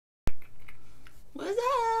What's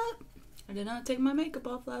up? I did not take my makeup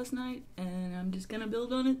off last night, and I'm just gonna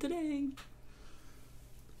build on it today.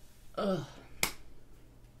 Ugh.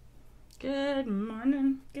 Good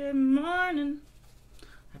morning. Good morning.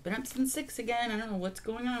 I've been up since 6 again. I don't know what's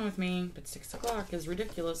going on with me, but 6 o'clock is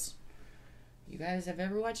ridiculous. You guys have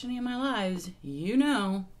ever watched any of my lives, you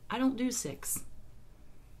know I don't do 6.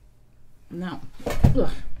 No.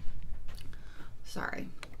 Ugh. Sorry.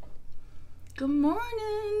 Good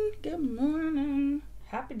morning. Good morning.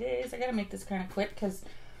 Happy days. I gotta make this kind of quick because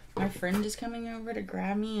my friend is coming over to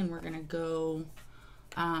grab me and we're gonna go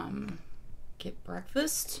get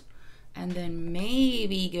breakfast and then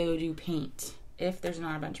maybe go do paint if there's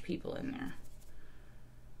not a bunch of people in there.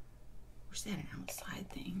 Where's that an outside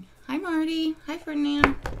thing? Hi Marty. Hi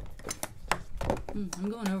Ferdinand. I'm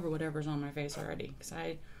going over whatever's on my face already because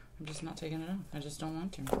I'm just not taking it off. I just don't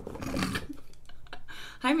want to.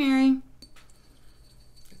 Hi Mary.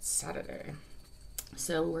 It's Saturday.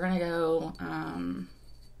 So we're gonna go Kara,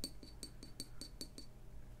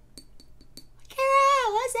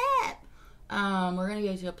 what's up? We're gonna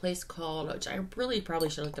go to a place called, which I really probably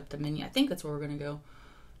should have looked up the menu. I think that's where we're gonna go,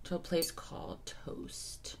 to a place called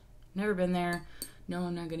Toast. Never been there. No,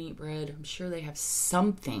 I'm not gonna eat bread. I'm sure they have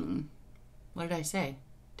something. What did I say?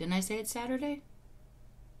 Didn't I say it's Saturday?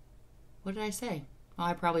 What did I say? Oh,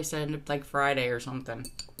 I probably said like Friday or something.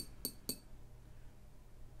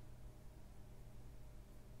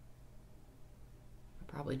 I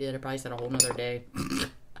probably did. I probably said a whole nother day.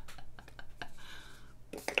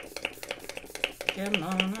 Good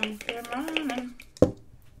morning. Good morning.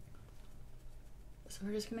 So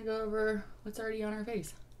we're just going to go over what's already on our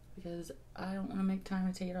face because I don't want to make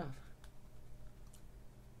time to take it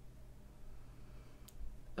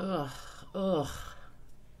off. Ugh.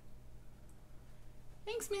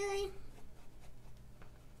 Thanks, Mary.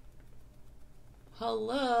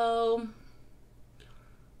 Hello.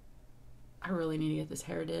 I really need to get this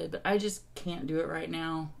hair did, but I just can't do it right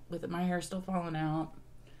now with my hair still falling out.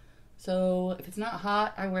 So if it's not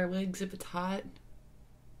hot, I wear wigs if it's hot.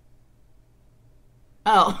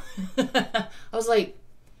 Oh. I was like,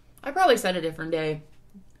 I probably said a different day.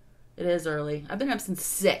 It is early. I've been up since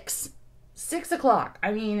 6. 6 o'clock.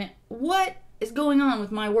 I mean, what is going on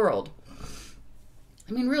with my world?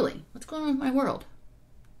 I mean, really, what's going on with my world?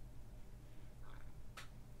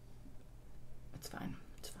 It's fine.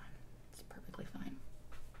 It's fine. It's perfectly fine.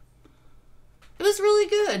 It was really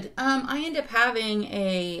good. I ended up having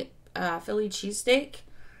a Philly cheesesteak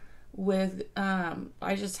with,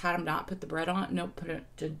 I just had them not put the bread on. Not put it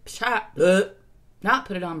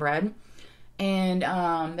on bread. And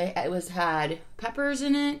it had peppers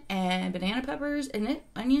in it and banana peppers and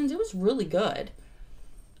onions. It was really good.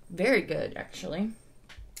 Very good, actually.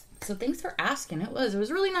 So thanks for asking. It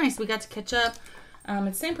was really nice. We got to catch up. It's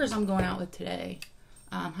the same person I'm going out with today.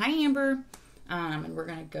 Hi Amber. And we're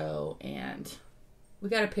gonna go and we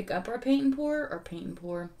gotta pick up our paint and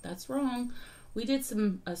pour. That's wrong. We did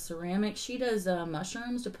a ceramic. She does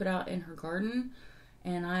mushrooms to put out in her garden,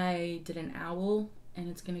 and I did an owl, and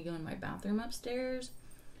it's gonna go in my bathroom upstairs,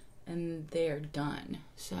 and they are done.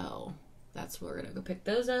 So that's where we're gonna go pick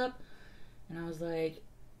those up. And I was like,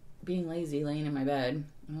 being lazy, laying in my bed,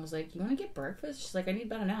 and I was like, you want to get breakfast? She's like, I need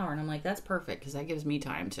about an hour. And I'm like, that's perfect because that gives me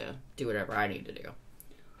time to do whatever I need to do.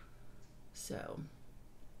 So,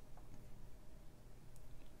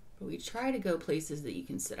 but we try to go places that you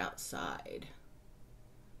can sit outside.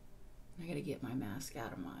 I gotta get my mask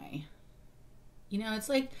out of my, it's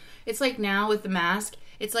like now with the mask,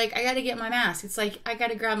 it's like I gotta get my mask. It's like I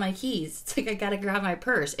gotta grab my keys. It's like I gotta grab my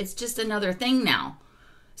purse. It's just another thing now.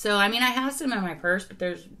 So, I mean, I have some in my purse, but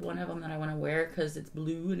there's one of them that I want to wear because it's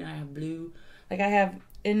blue, and I have blue. Like, I'm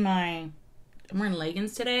wearing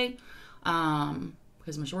leggings today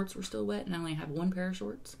because my shorts were still wet, and I only have one pair of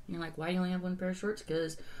shorts. And you're like, why do you only have one pair of shorts?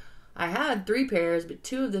 Because I had 3 pairs, but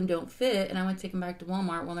 2 of them don't fit, and I went to take them back to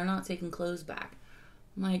Walmart. Well, they're not taking clothes back.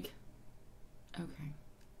 I'm like, okay,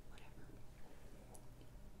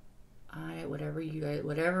 whatever you guys,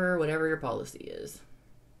 whatever your policy is,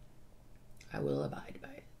 I will abide by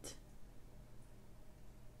it.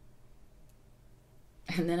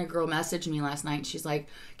 And then a girl messaged me last night. She's like,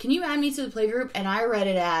 can you add me to the playgroup? And I read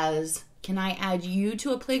it as, can I add you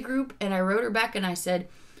to a playgroup? And I wrote her back and I said,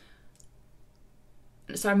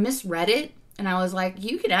 so I misread it. And I was like,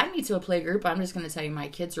 you can add me to a playgroup. I'm just going to tell you my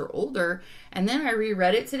kids are older. And then I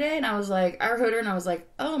reread it today and I was like, I heard her and I was like,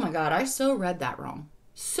 oh my God, I so read that wrong.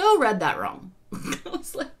 I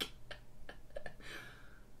was like,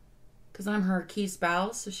 because I'm her key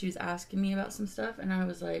spouse. So she was asking me about some stuff. And I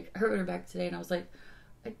was like, I heard her back today and I was like,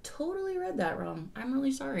 I totally read that wrong. I'm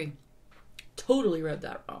really sorry. Totally read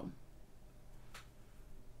that wrong.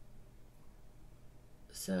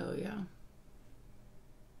 So, yeah.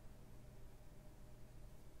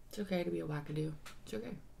 It's okay to be a wackadoo. It's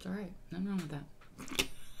okay. It's alright. Nothing wrong with that.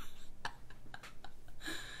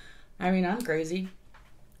 I mean, I'm crazy.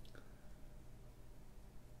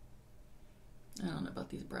 I don't know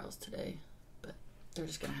about these brows today, but they're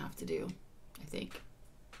just going to have to do, I think.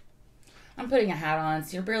 I'm putting a hat on,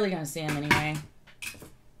 so you're barely going to see them anyway.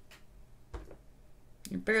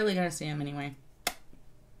 You're barely going to see them anyway.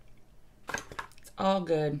 It's all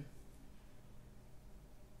good.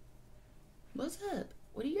 What's up?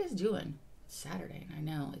 What are you guys doing? It's Saturday. I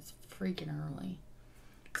know. It's freaking early.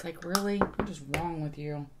 It's like, really? What is wrong with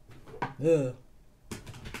you? Ugh.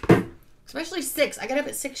 Especially 6. I got up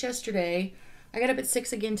at 6 yesterday. I got up at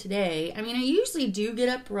 6 again today. I mean, I usually do get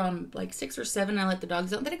up around like 6 or 7. I let the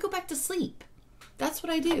dogs out. Then I go back to sleep. That's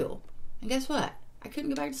what I do. And guess what? I couldn't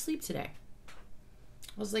go back to sleep today.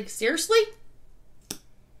 I was like, seriously?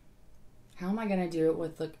 How am I going to do it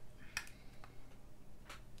with like...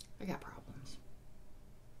 I got problems.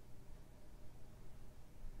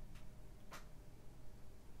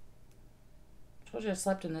 I told you I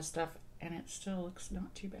slept in this stuff and it still looks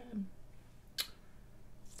not too bad.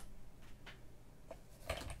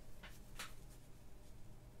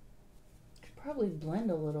 Probably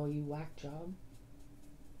blend a little, you whack job.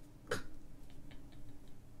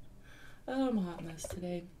 Oh, I'm a hot mess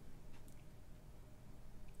today.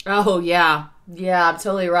 Oh, yeah. Yeah, I'm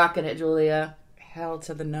totally rocking it, Julia. Hell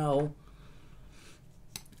to the no.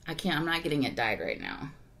 I'm not getting it dyed right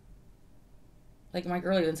now. Like, my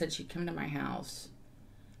girl even said she'd come to my house.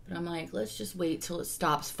 But I'm like, let's just wait till it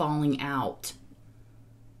stops falling out.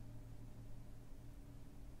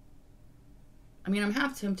 I mean, I'm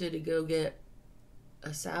half tempted to go get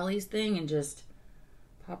a Sally's thing and just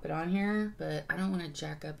pop it on here, but I don't want to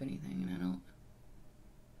jack up anything, and I don't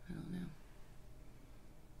know.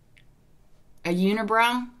 A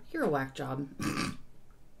unibrow? You're a whack job.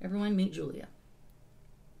 Everyone meet Julia.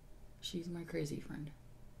 She's my crazy friend.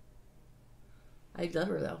 I love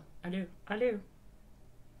her though. I do.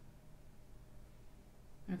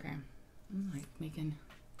 Okay. I'm like making...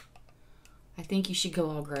 I think you should go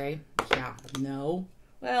all gray. Yeah. No.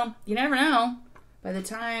 Well, you never know. By the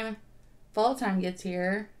time fall time gets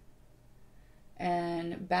here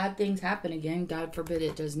and bad things happen again, God forbid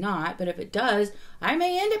it does not, but if it does, I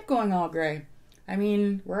may end up going all gray. I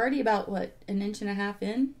mean, we're already about, what, 1.5 inches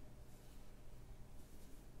in?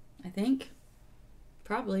 I think.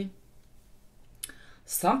 Probably.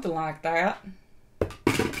 Something like that.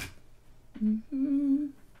 Mm-hmm.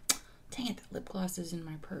 Dang it, that lip gloss is in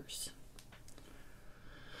my purse.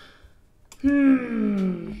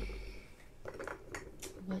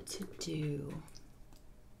 What to do?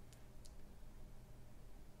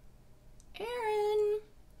 Aaron!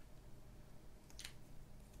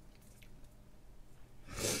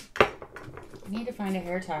 I need to find a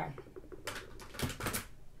hair tie.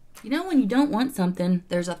 You know, when you don't want something,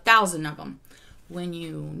 there's 1,000 of them. When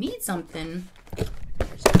you need something,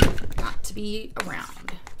 there's got to be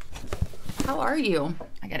around. How are you?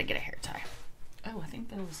 I gotta get a hair tie. Oh, I think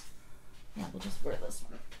those... Yeah, we'll just wear this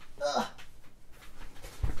one. Ugh.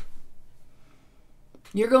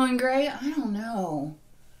 You're going gray? I don't know.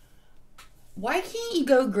 Why can't you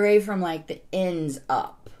go gray from like the ends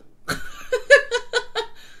up?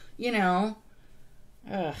 You know?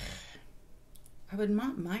 Ugh. I would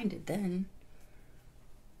not mind it then.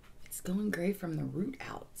 It's going gray from the root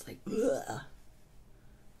out. It's like, ugh.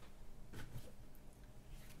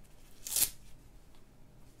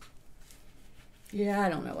 Yeah, I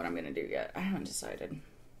don't know what I'm going to do yet. I haven't decided.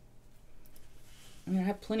 I mean, I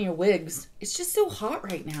have plenty of wigs. It's just so hot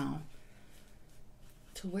right now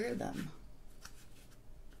to wear them.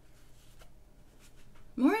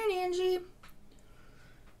 Morning, Angie.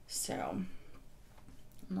 So,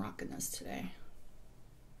 I'm rocking this today.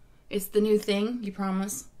 It's the new thing, you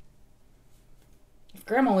promise? If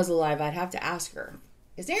Grandma was alive, I'd have to ask her.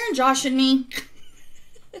 Is Aaron joshing me?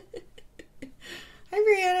 Hi,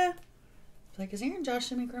 Brianna. Like, is Aaron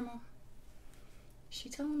joshing me, Grandma? Is she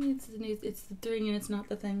telling me it's the thing and it's not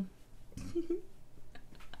the thing?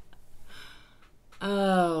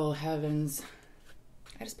 Oh, heavens.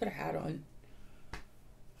 I just put a hat on.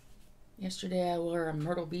 Yesterday I wore a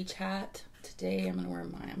Myrtle Beach hat. Today I'm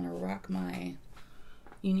gonna rock my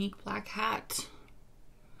unique black hat.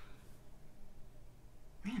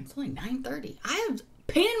 Man, it's only 9:30. I have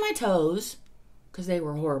painted my toes because they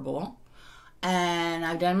were horrible. And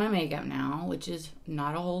I've done my makeup now, which is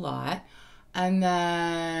not a whole lot. And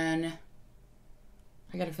then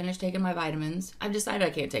I gotta finish taking my vitamins. I've decided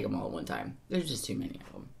I can't take them all at one time. There's just too many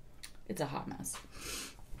of them. It's a hot mess.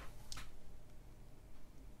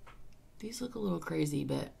 These look a little crazy,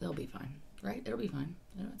 but they'll be fine. Right? It'll be fine.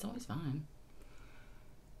 It's always fine.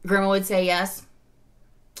 Grandma would say yes.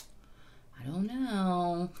 I don't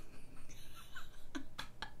know.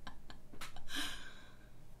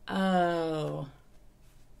 Oh.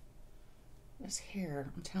 This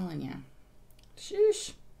hair, I'm telling you.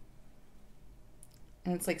 Shoosh.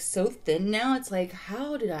 And it's like so thin now. It's like,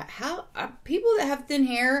 people that have thin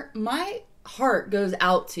hair, my heart goes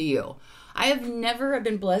out to you. I have never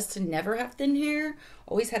been blessed to never have thin hair.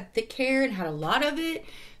 Always had thick hair and had a lot of it.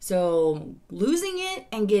 So losing it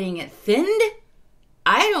and getting it thinned,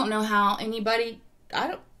 I don't know how anybody, I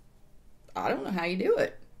don't know how you do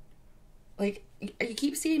it. Like, you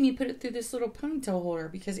keep seeing me put it through this little ponytail holder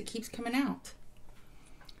because it keeps coming out.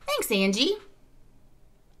 Thanks, Angie.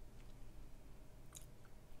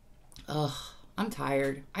 Ugh, I'm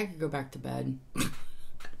tired. I could go back to bed.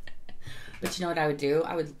 But you know what I would do?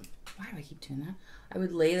 Why do I keep doing that? I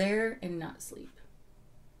would lay there and not sleep.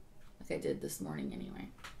 Like I did this morning anyway.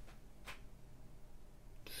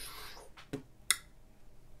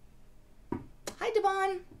 Hi,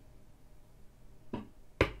 Devon.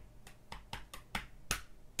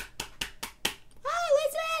 Hi,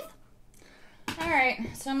 Elizabeth. All right,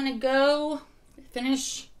 so I'm going to go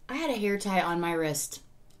finish. I had a hair tie on my wrist.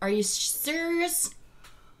 Are you serious?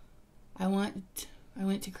 I went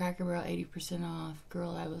to Cracker Barrel 80% off.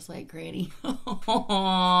 Girl, I was like Granny.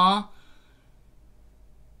 Aww.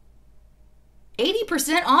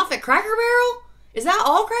 80% off at Cracker Barrel? Is that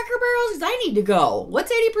all Cracker Barrels? Because I need to go.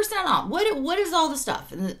 What's 80% off? What is all the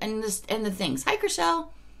stuff and the things? Hi, Chriselle.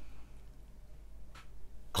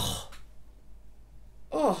 Oh.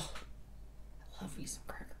 I love me some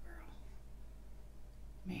Cracker Barrel.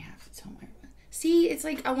 May have to tell my... See, it's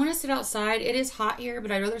like I want to sit outside. It is hot here, but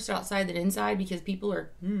I'd rather sit outside than inside because people are...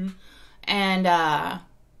 And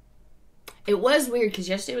it was weird because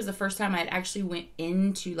yesterday was the first time I'd actually went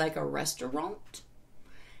into like a restaurant.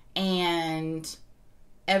 And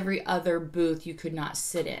every other booth you could not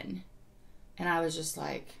sit in. And I was just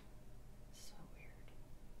like, so weird.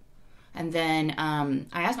 And then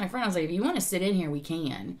I asked my friend, I was like, if you want to sit in here, we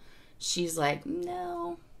can. She's like,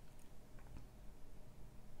 no.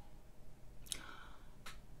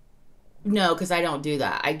 No, because I don't do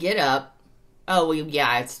that. I get up. Oh, well,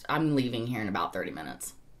 yeah, I'm leaving here in about 30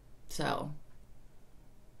 minutes. So.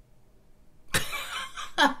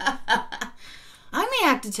 I may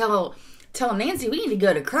have to tell Nancy we need to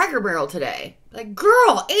go to Cracker Barrel today. Like,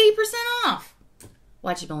 girl, 80% off.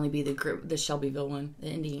 Watch it only be the Shelbyville one,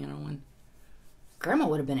 the Indiana one. Grandma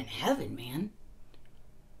would have been in heaven, man.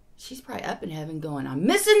 She's probably up in heaven going, I'm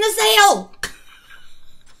missing the sale.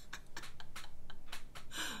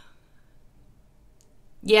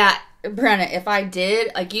 Yeah, Brenna, if I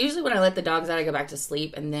did, like usually when I let the dogs out, I go back to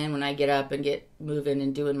sleep. And then when I get up and get moving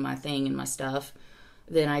and doing my thing and my stuff,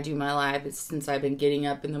 then I do my live since I've been getting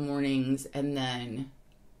up in the mornings. And then,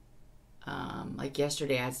 like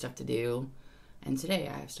yesterday I had stuff to do. And today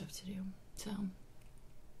I have stuff to do. So,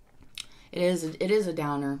 it is a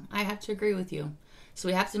downer. I have to agree with you. So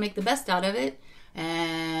we have to make the best out of it.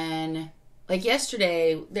 And like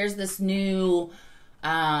yesterday, there's this new,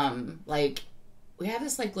 we have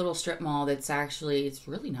this like little strip mall that's actually, it's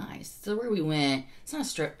really nice. So where we went, it's not a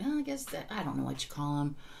strip, I guess I don't know what you call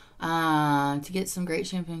them. To get some great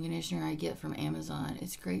shampoo and conditioner I get from Amazon.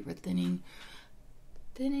 It's great for thinning.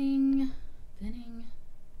 Come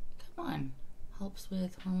on. Helps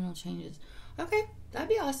with hormonal changes. Okay, that'd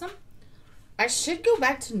be awesome. I should go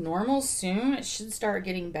back to normal soon. It should start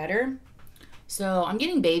getting better. So I'm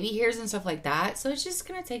getting baby hairs and stuff like that. So it's just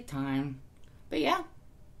going to take time. But yeah,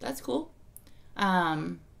 that's cool. What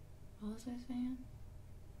was I saying?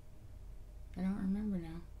 I don't remember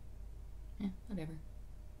now. Yeah, whatever.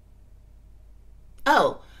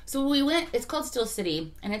 Oh, so we went, it's called Steel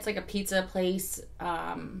City, and it's like a pizza place,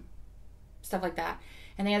 stuff like that.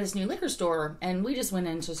 And they have this new liquor store, and we just went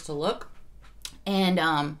in just to look.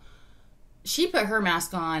 And she put her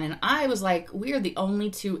mask on, and I was like, we are the only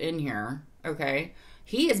two in here, okay?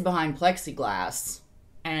 He is behind plexiglass,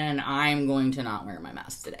 and I'm going to not wear my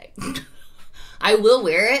mask today. I will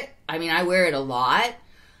wear it. I mean, I wear it a lot.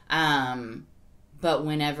 But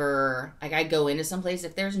whenever, like, I go into some place,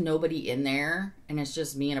 if there's nobody in there and it's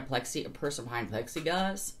just me and a person behind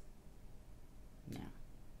plexiglass, no.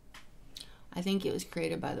 I think it was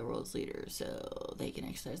created by the world's leaders so they can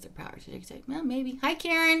exercise their power to dictate. Well, maybe. Hi,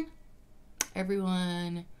 Karen.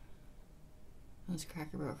 Everyone was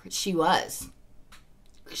Cracker Barrel crazy.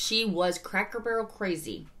 She was Cracker Barrel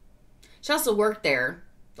crazy. She also worked there,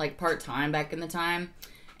 like, part-time back in the time.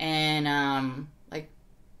 And, like,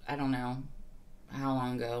 I don't know how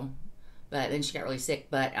long ago, but then she got really sick.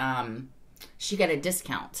 But she got a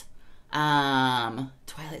discount.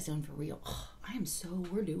 Twilight Zone for real. Oh,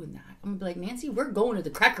 we're doing that. I'm gonna be like, Nancy, we're going to the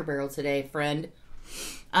Cracker Barrel today, friend.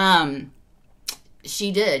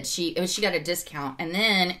 She did. She got a discount, and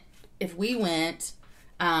then if we went,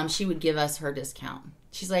 she would give us her discount.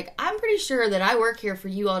 She's like, I'm pretty sure that I work here for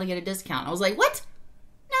you all to get a discount. I was like, what?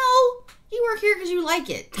 No, you work here because you like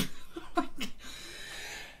it.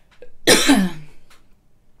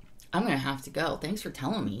 I'm gonna have to go. Thanks for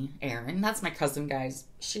telling me, Erin. That's my cousin, guys.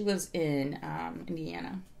 She lives in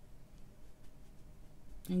Indiana,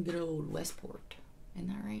 in good old Westport. Isn't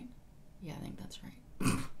that right? Yeah, I think that's right.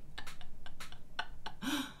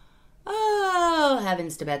 Oh,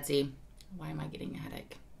 heavens to Betsy. Why am I getting a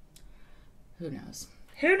headache? Who knows?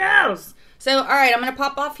 Who knows? So, all right, I'm going to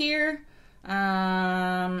pop off here.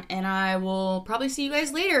 And I will probably see you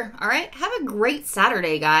guys later. All right? Have a great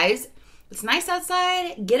Saturday, guys. It's nice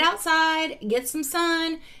outside. Get outside. Get some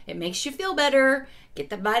sun. It makes you feel better. Get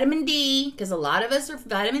the vitamin D, because a lot of us are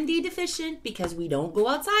vitamin D deficient because we don't go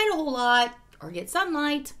outside a whole lot or get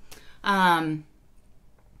sunlight.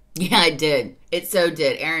 Yeah, I did. It so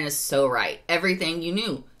did. Erin is so right. Everything you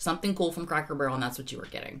knew. Something cool from Cracker Barrel, and that's what you were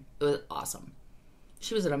getting. It was awesome.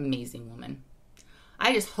 She was an amazing woman.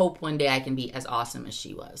 I just hope one day I can be as awesome as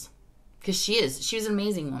she was. Because she is. She was an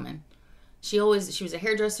amazing woman. She was a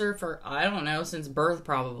hairdresser for, I don't know, since birth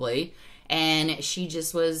probably. And she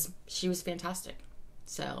was fantastic.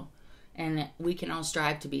 So, and we can all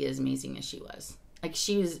strive to be as amazing as she was. Like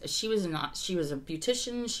she was a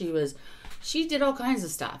beautician. She did all kinds of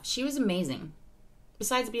stuff. She was amazing.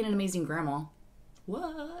 Besides being an amazing grandma.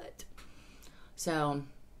 What? So,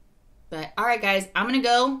 but all right, guys, I'm going to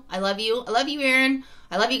go. I love you. I love you, Erin.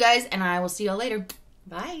 I love you guys, and I will see y'all later.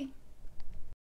 Bye.